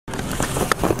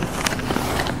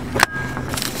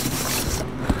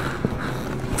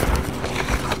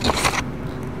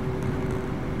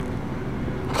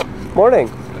Morning.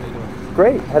 How you doing?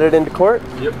 Great. Headed into court?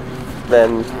 Yep.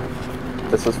 Then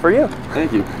this is for you.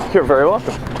 Thank you. You're very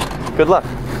welcome. Good luck.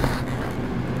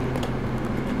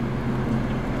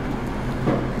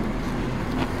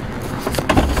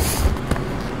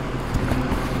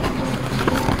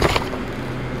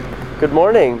 Good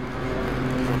morning.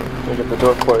 I'll get the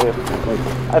door for you.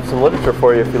 I have some literature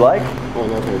for you if you like. Oh,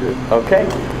 no, thank you. Okay.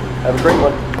 Have a great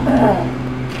one.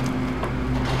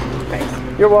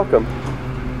 Thanks. You're welcome.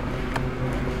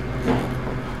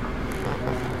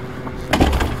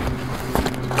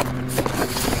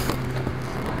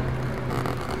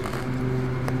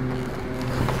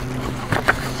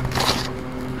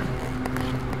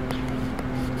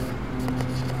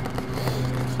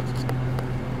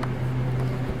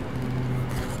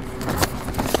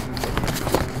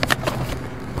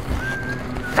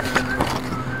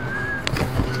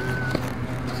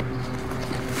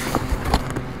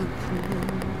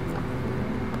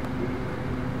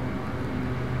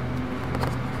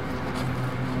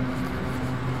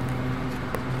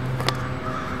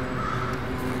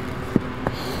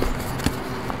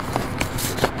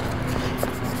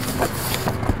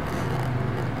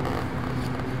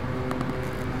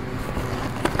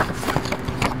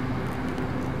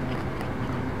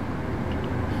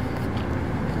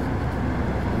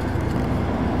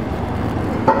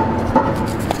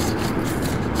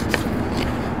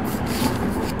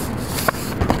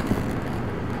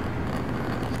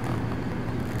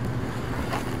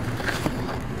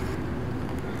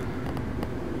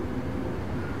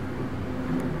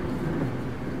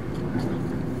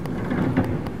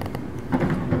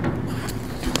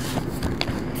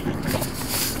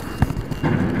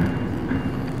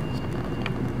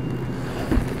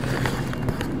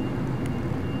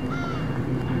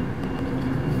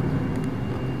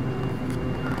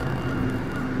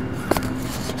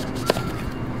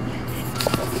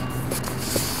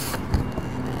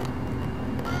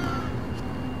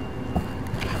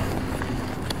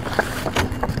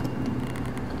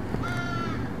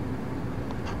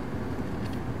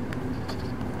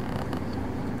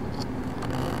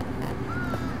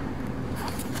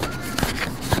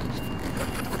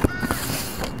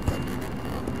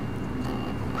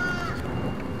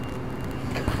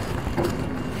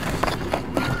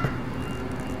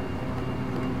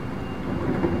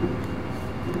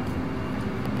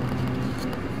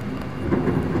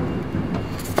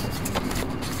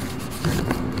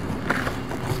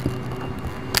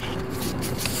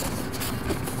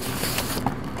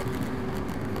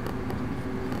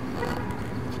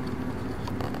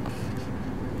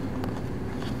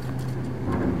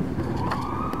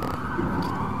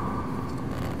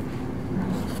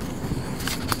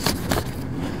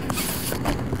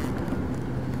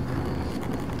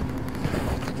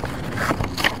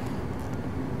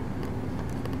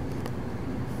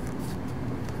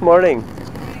 Morning.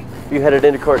 You headed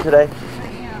into court today? I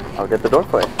am. I'll get the door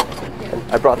for you.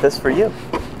 And I brought this for you.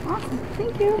 Awesome.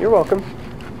 Thank you. You're welcome.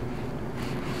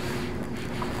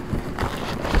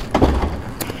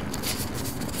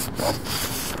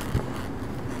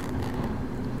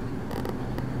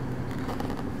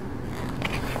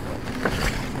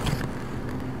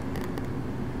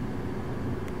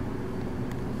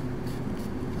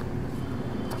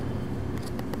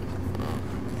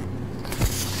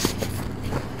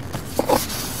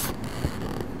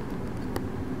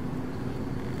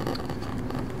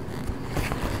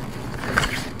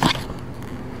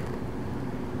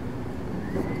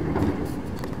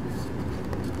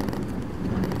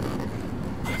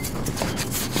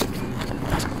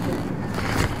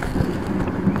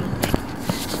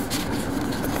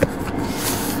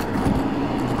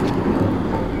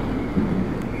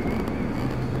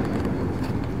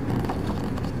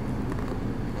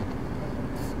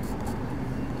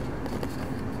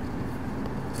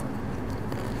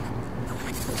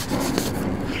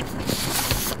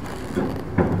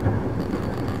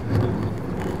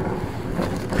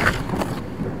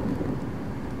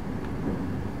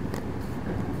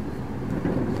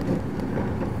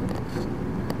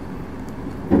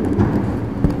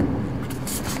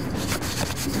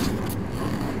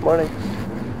 Morning.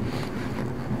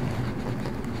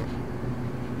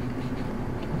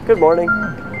 Good morning.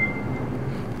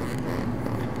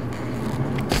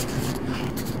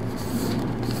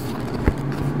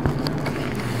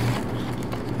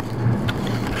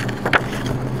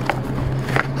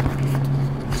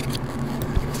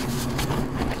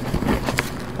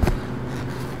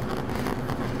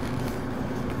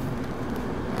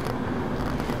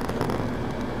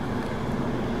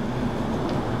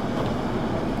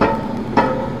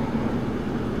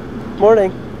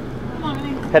 Morning.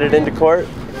 Morning. Headed into court?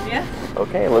 Yeah.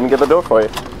 Okay, let me get the door for you.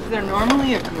 Is there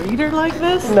normally a greeter like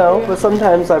this? No, but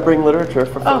sometimes I bring literature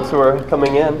for folks who are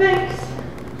coming in. Thanks.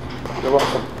 You're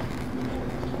welcome.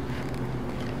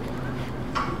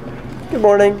 Good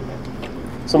morning.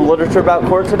 Some literature about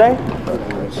court today?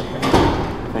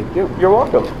 Thank you. You're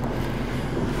welcome.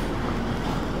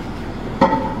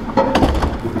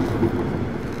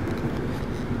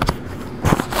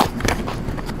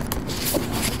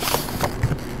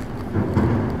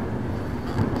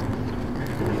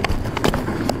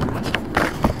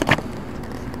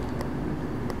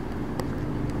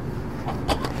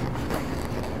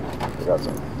 I got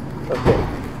some. Okay.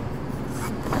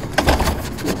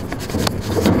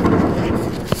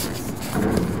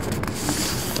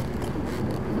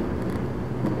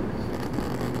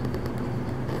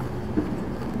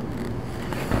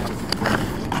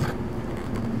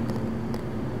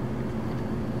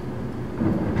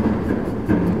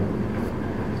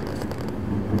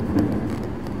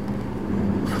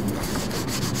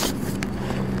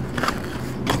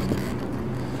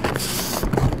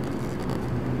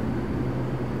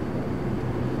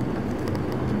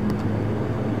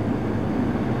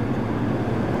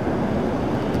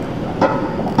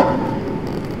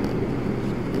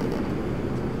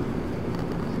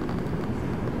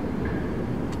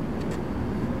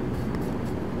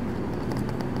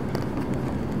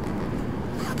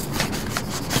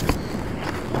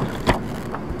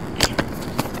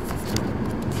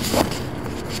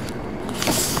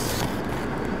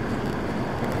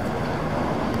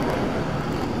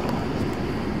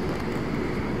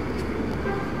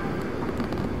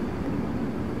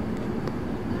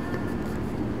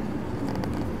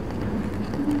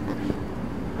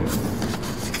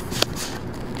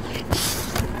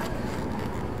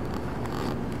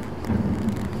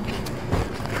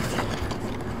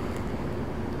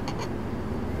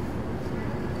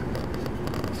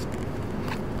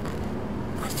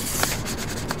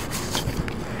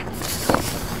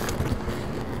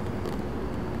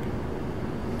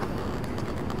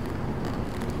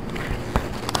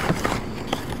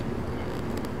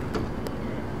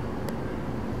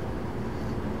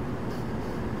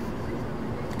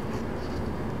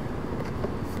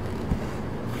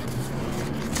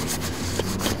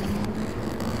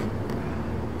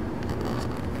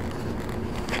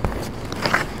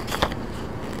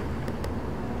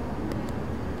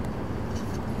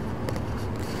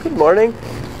 Good morning.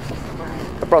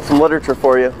 I brought some literature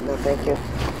for you. No, thank you.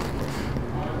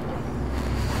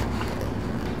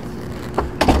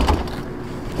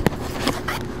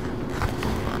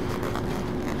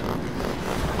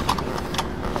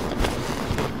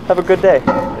 Have a good day.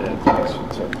 Yeah,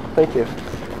 thanks. Sir. Thank you.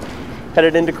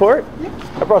 Headed into court? Yep.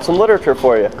 I brought some literature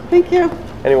for you. Thank you.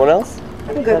 Anyone else?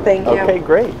 I'm good, thank you. Okay,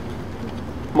 great.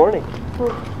 Morning.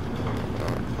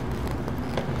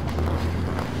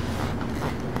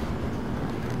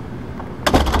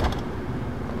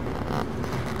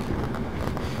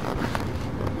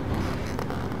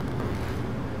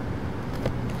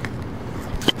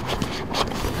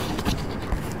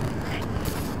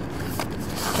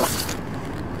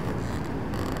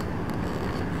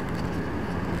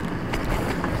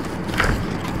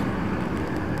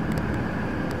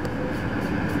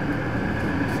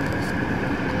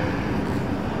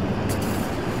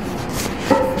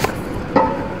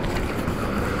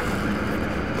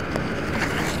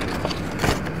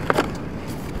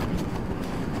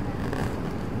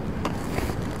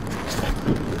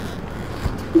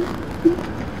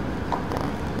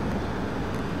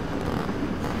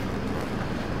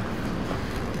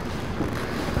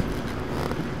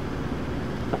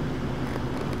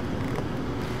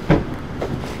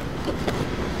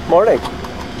 Morning.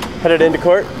 Headed into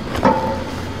court?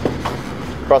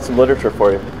 Brought some literature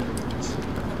for you.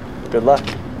 Good luck.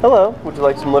 Hello. Would you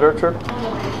like some literature?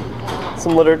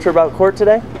 Some literature about court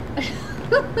today? No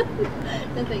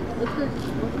thanks. Let's go.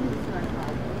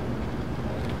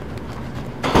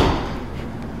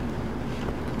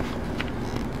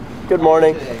 Good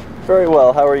morning. Very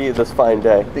well. How are you this fine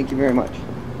day? Thank you very much.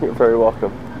 You're very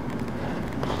welcome.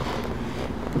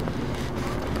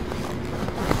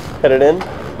 Headed in?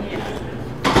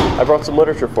 I brought some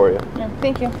literature for you. Yeah,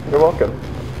 thank you. You're welcome.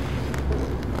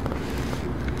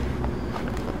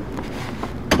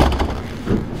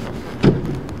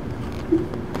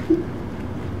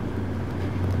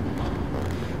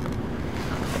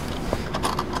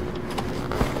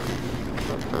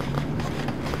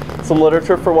 Some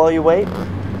literature for while you wait?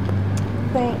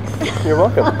 Thanks. You're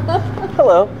welcome.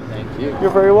 Hello. Thank you.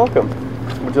 You're very welcome.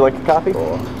 Would you like a copy?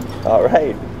 Cool. All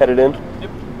right. Headed in?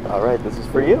 Yep. All right. This is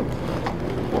for you.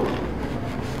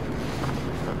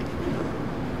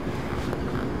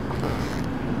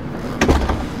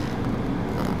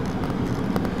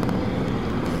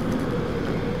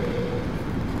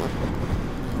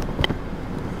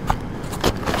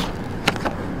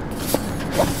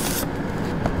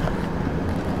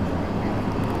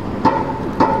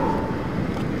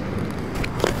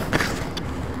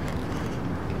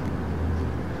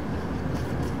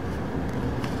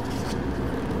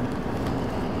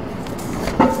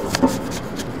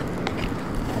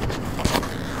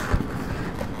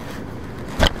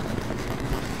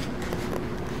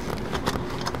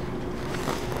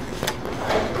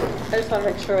 just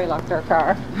want to make sure we locked our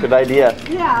car. Good idea.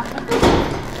 Yeah.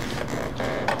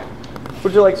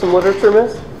 Would you like some literature,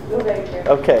 miss? No, thank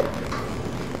you. Okay.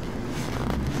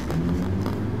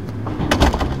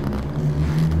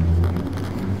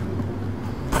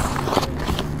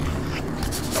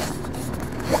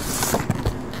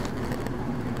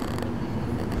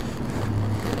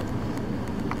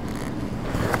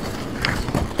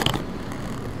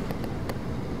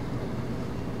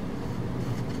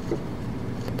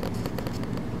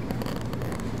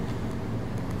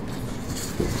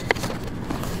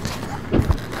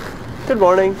 Good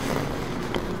morning.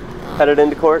 Headed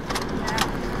into court?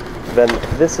 Then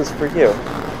this is for you.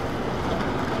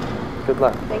 Good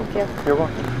luck. Thank you. You're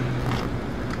welcome.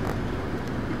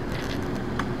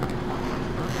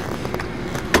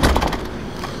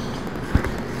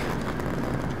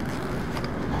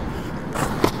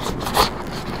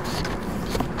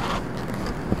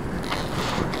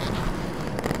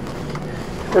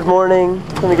 Good morning.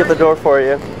 Let me get the door for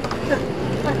you.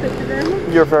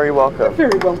 You're very welcome.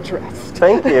 Very well dressed.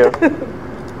 Thank you. Have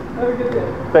a good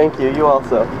day. Thank you. You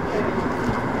also.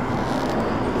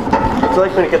 Would you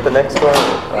like me to get the next one?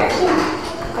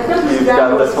 You've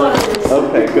got this one?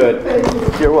 Okay,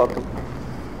 good. You're welcome.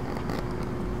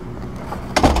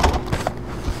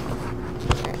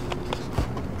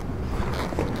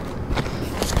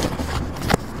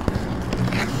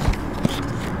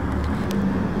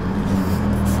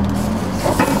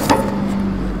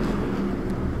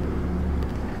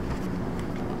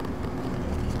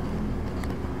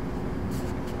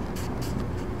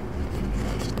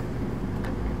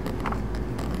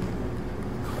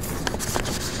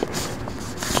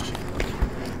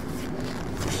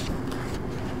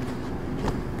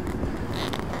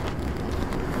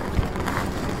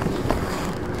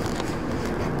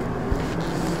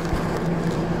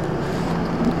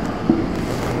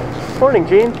 Morning,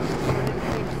 Gene.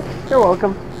 You're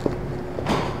welcome.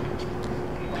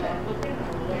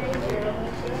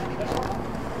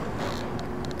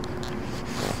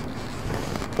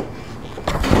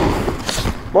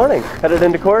 Morning. Headed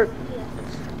into court?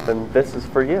 Then this is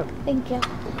for you. Thank you.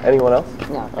 Anyone else?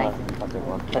 No, thanks. I'll take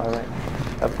one. All right.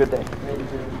 Have a good day.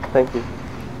 Thank you.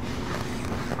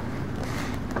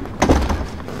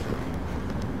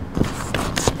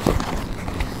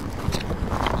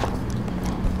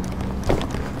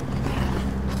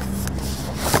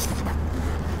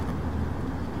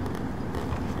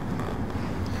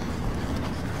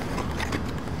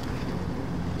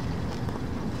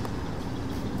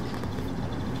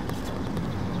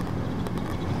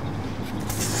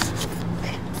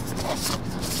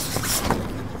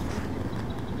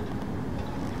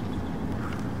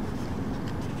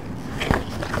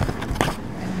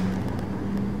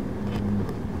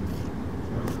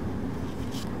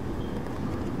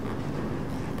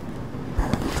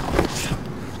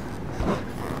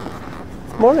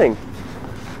 Morning.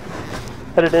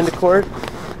 Headed into court?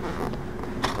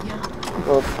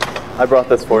 Well, I brought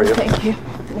this for you. Thank you.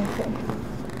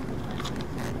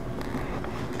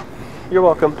 You're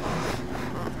welcome.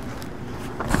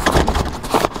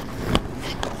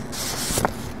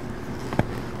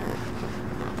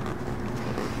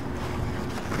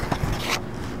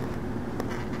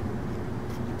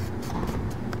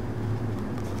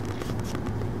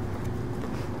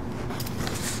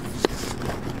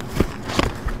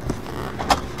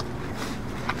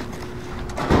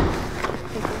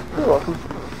 You're welcome.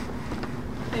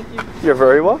 Thank you. You're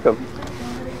very welcome.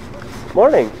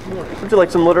 Morning. Would you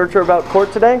like some literature about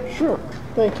court today? Sure.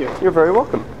 Thank you. You're very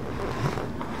welcome.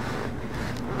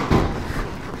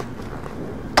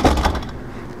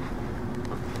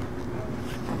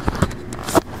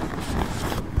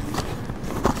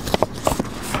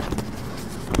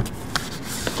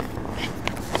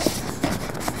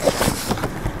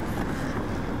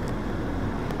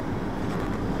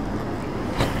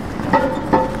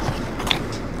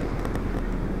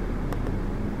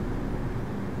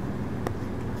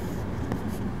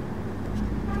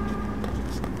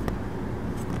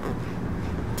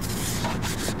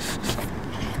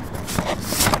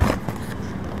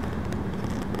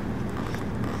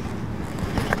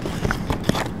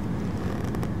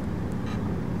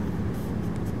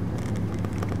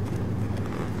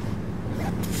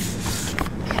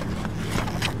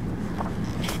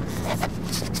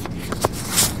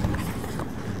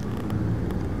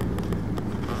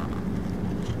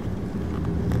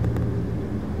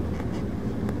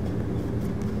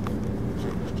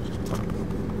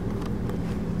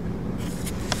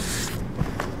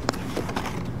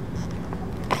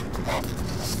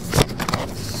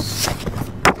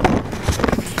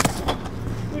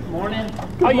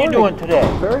 you morning. doing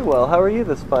today? Very well. How are you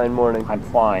this fine morning? I'm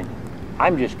fine.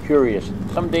 I'm just curious.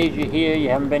 Some days you're here, you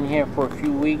haven't been here for a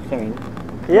few weeks. I mean,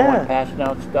 no Yeah. one passing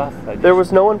out stuff. There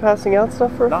was no one passing out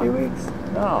stuff for a No. few weeks?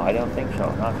 No, I don't think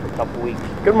so. Not for a couple weeks.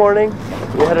 Good morning.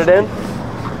 You headed in?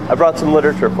 I brought some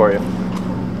literature for you.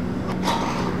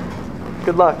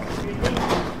 Good luck.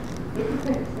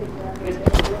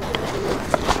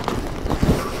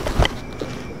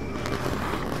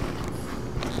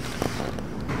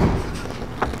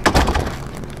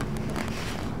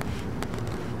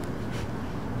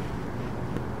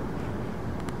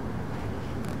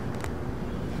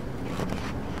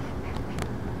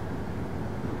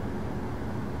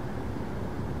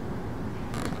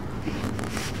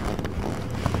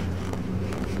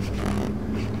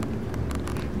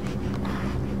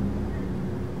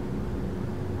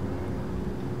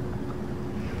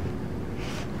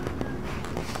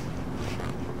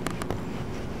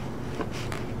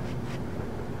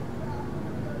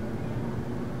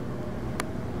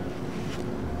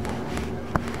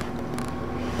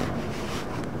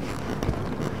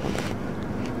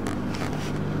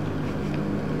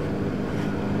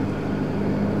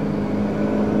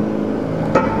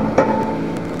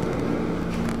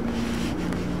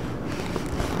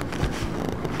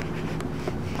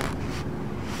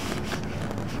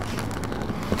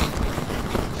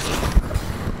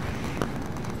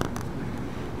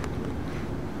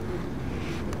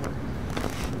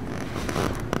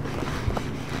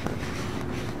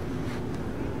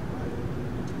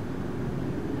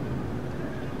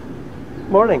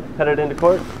 Morning. Headed into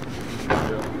court?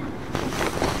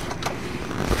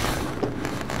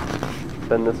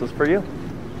 Then this is for you.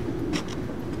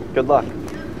 Good luck.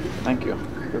 Thank you.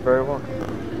 You're very welcome.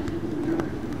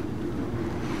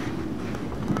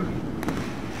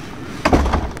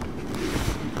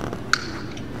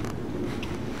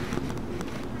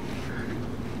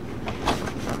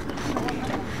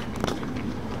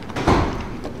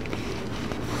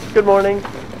 Good morning.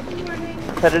 Good morning.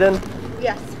 Headed in?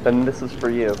 Yes. Then this is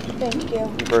for you. Thank you. You're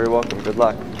very welcome. Good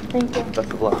luck. Thank you.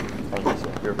 Best of luck. Thank you,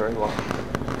 sir. You're very welcome.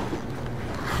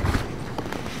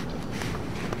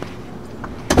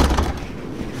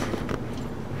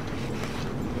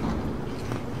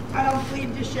 I don't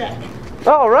plead the shit.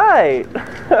 All right.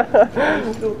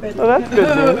 Stupid. Well, that's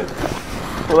good news.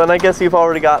 Well, then I guess you've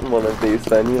already gotten one of these.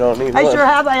 Then you don't need I one. sure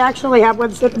have. I actually have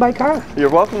one sitting in my car. You're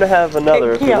welcome to have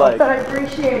another if you like. I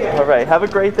appreciate it. All right. Have a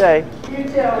great day. You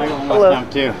too. Hello. Time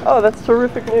too. Oh, that's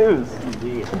terrific news.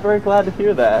 Indeed. I'm very glad to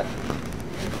hear that.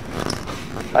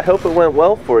 I hope it went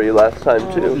well for you last time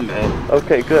too. Man.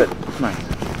 Okay, good. Nice.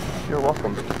 You're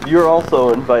welcome. You're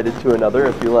also invited to another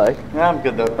if you like. Yeah, I'm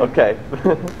good though. Okay.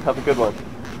 Have a good one.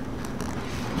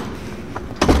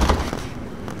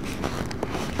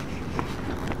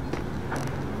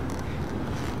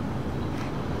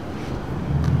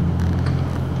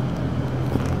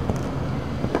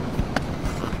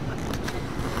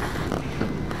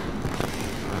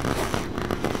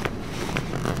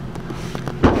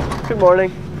 Good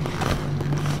morning.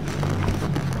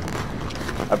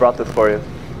 I brought this for you.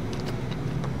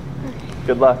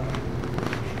 Good luck.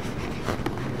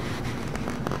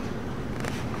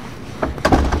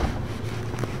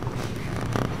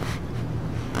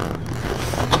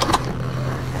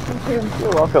 Thank you.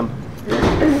 You're welcome.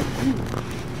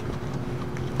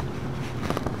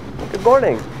 Good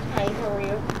morning. Hi, how are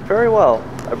you? Very well.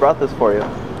 I brought this for you.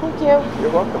 Thank you.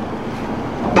 You're welcome.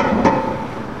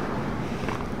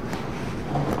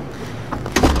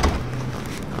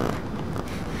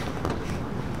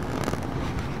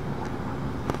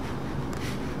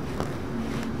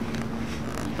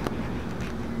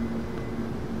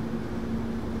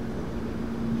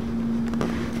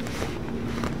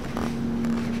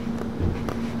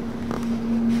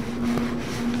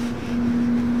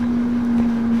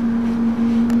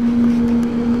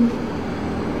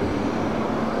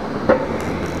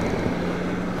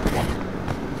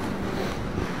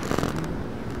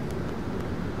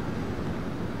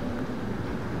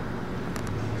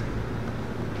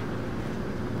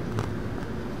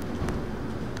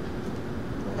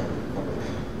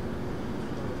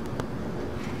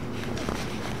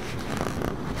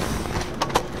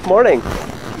 Morning.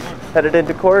 Headed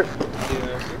into court?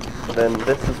 Then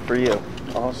this is for you.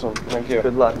 Awesome. Thank you.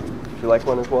 Good luck. Would you like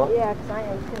one as well? Yeah, because I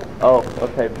am too. Oh,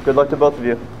 okay. Good luck to both of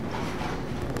you.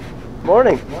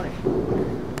 Morning. Morning.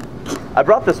 I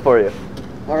brought this for you.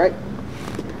 All right.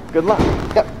 Good luck.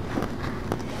 Yep.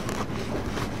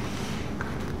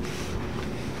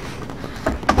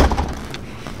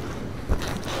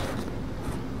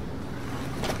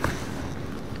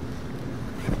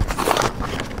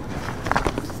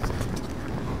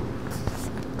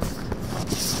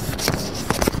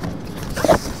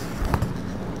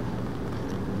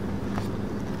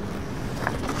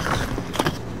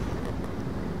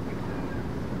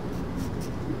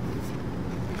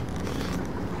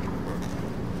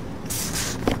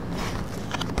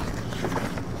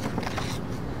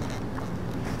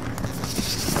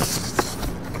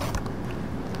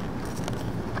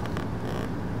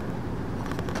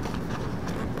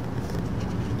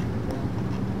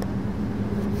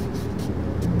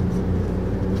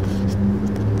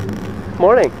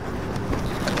 Morning.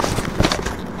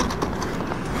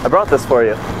 I brought this for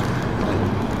you.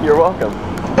 You're welcome.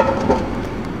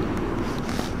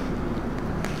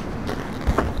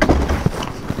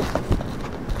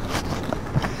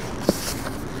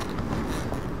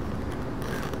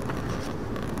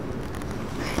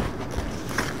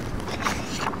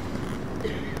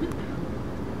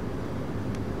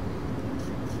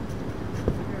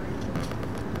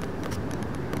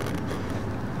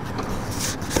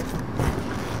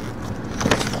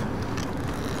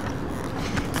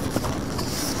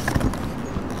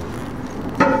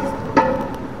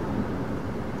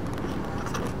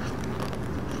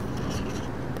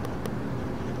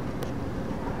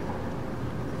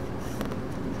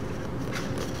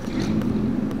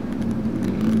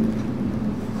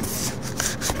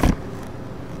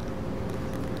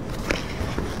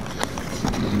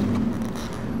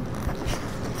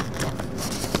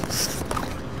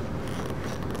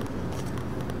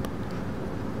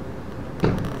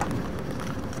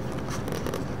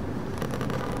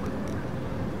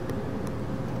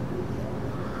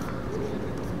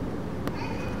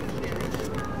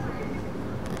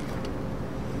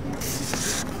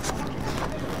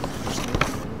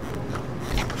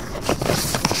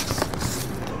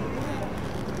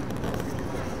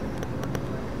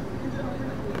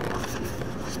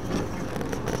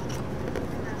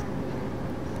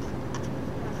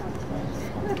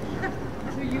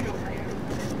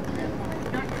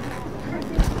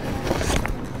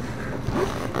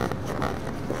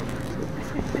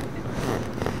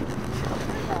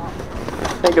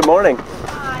 Hey, good morning.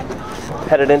 Hi.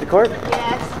 Headed into court?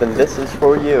 Yes. Then this is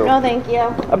for you. No, thank you.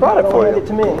 I brought it for you. Hand it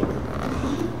to me.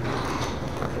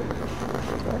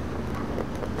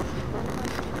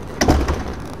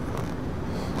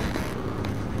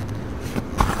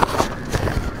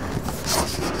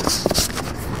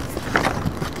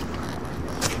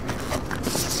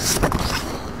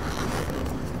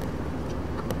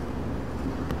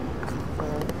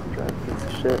 Drive a piece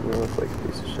of shit and you look like a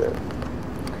piece of shit.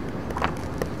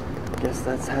 Guess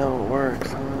that's how it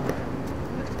works, huh?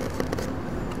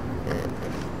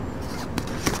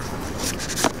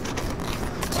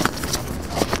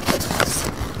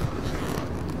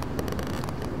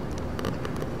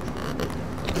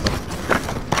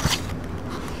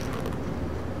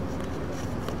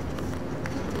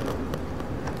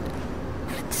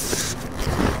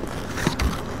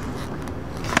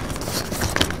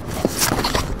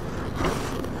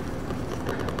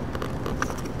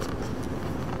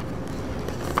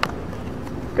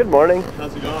 Good morning.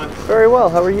 How's it going? Very well.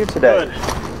 How are you today?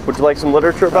 Good. Would you like some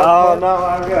literature about No,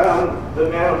 I've got the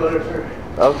nail literature.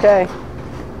 Okay.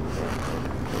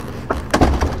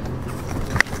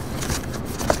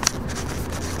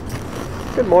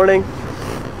 Good morning.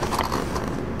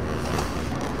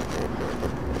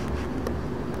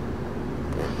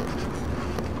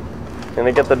 Can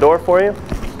I get the door for you?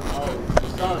 Oh,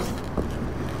 it's done.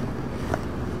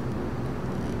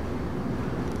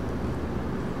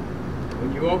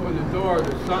 When you opened the door,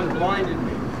 the sun blinded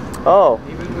me, Oh,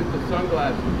 even with the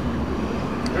sunglasses.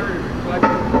 Very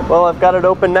reflective. well, I've got it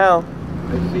open now.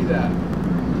 I see that.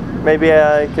 Maybe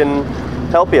I can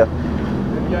help you.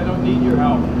 Maybe I don't need your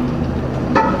help.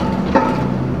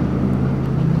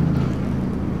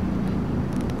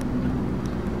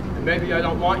 And maybe I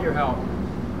don't want your help.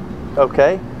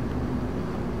 Okay.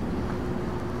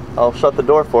 I'll shut the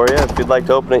door for you if you'd like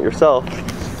to open it yourself.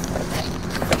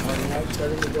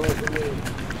 Shutting the door for me.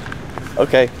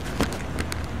 Okay.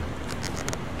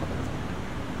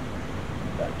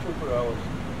 That trooper hours.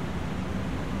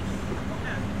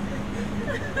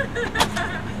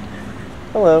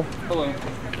 Hello. Hello.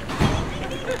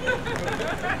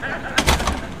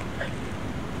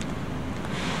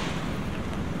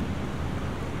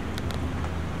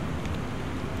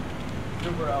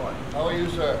 Trooper Allen. How are you,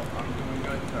 sir? I'm doing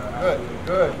good,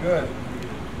 sir. Good.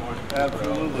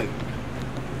 Absolutely.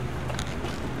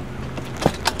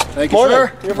 Thank you, Morning.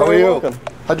 sir. You're How are very you? welcome.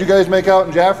 How'd you guys make out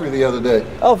in Jaffrey the other day?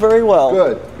 Oh, very well.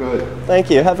 Good. Thank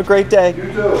you. Have a great day. You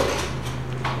too.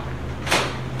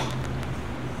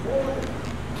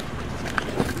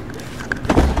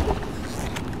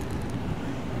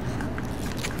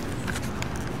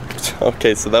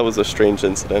 Okay, so that was a strange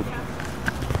incident.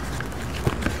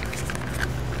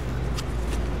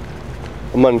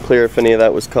 I'm unclear if any of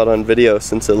that was caught on video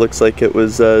since it looks like it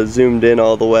was zoomed in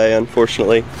all the way,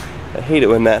 unfortunately. I hate it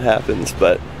when that happens,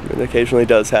 but it occasionally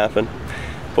does happen.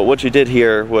 But what you did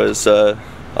here was a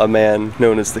man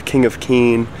known as the King of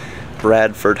Keene,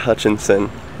 Bradford Hutchinson,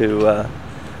 who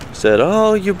said,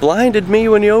 "Oh, you blinded me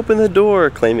when you opened the door,"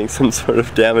 claiming some sort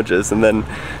of damages, and then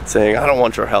saying, "I don't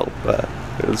want your help."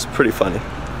 It was pretty funny.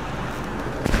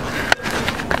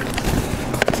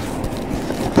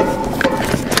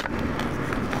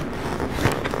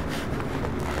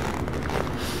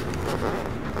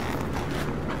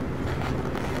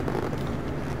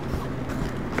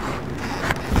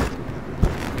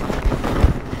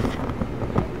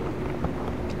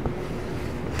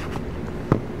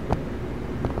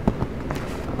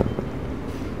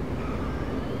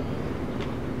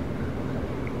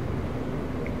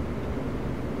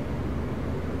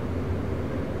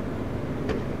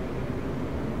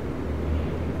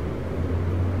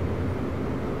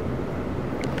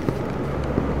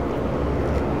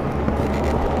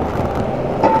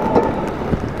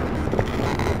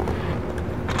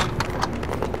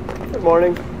 Good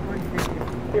morning.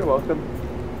 You're welcome.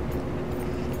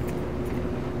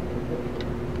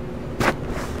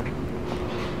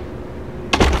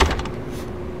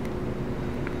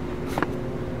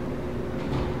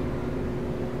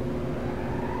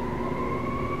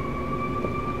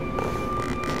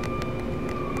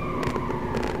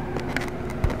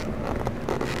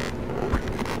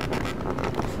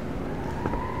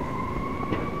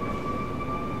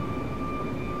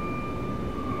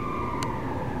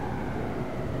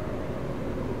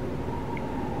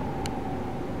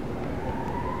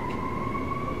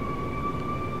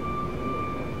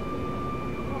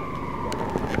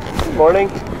 Good morning.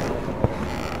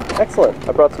 Excellent.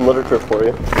 I brought some literature for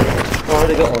you.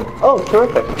 Already got one. Oh,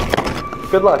 terrific.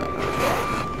 Good luck.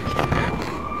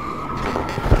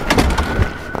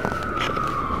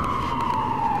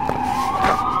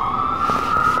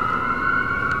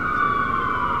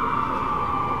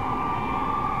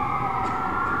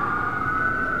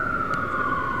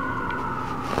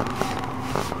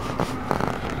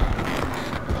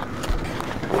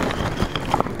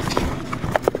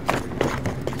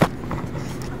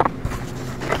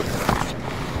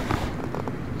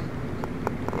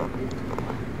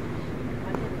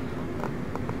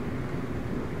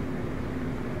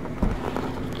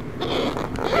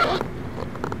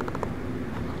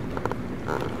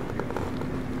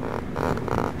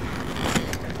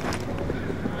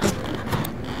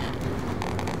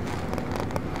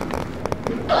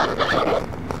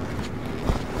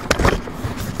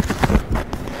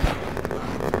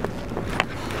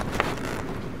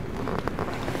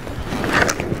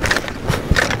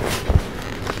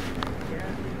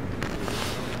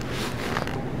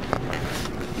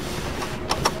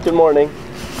 Good morning.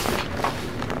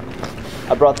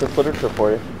 I brought this literature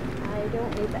for you. I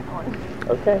don't need that one.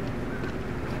 Okay.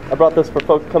 I brought this for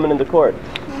folks coming into court.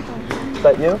 Is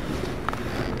that you?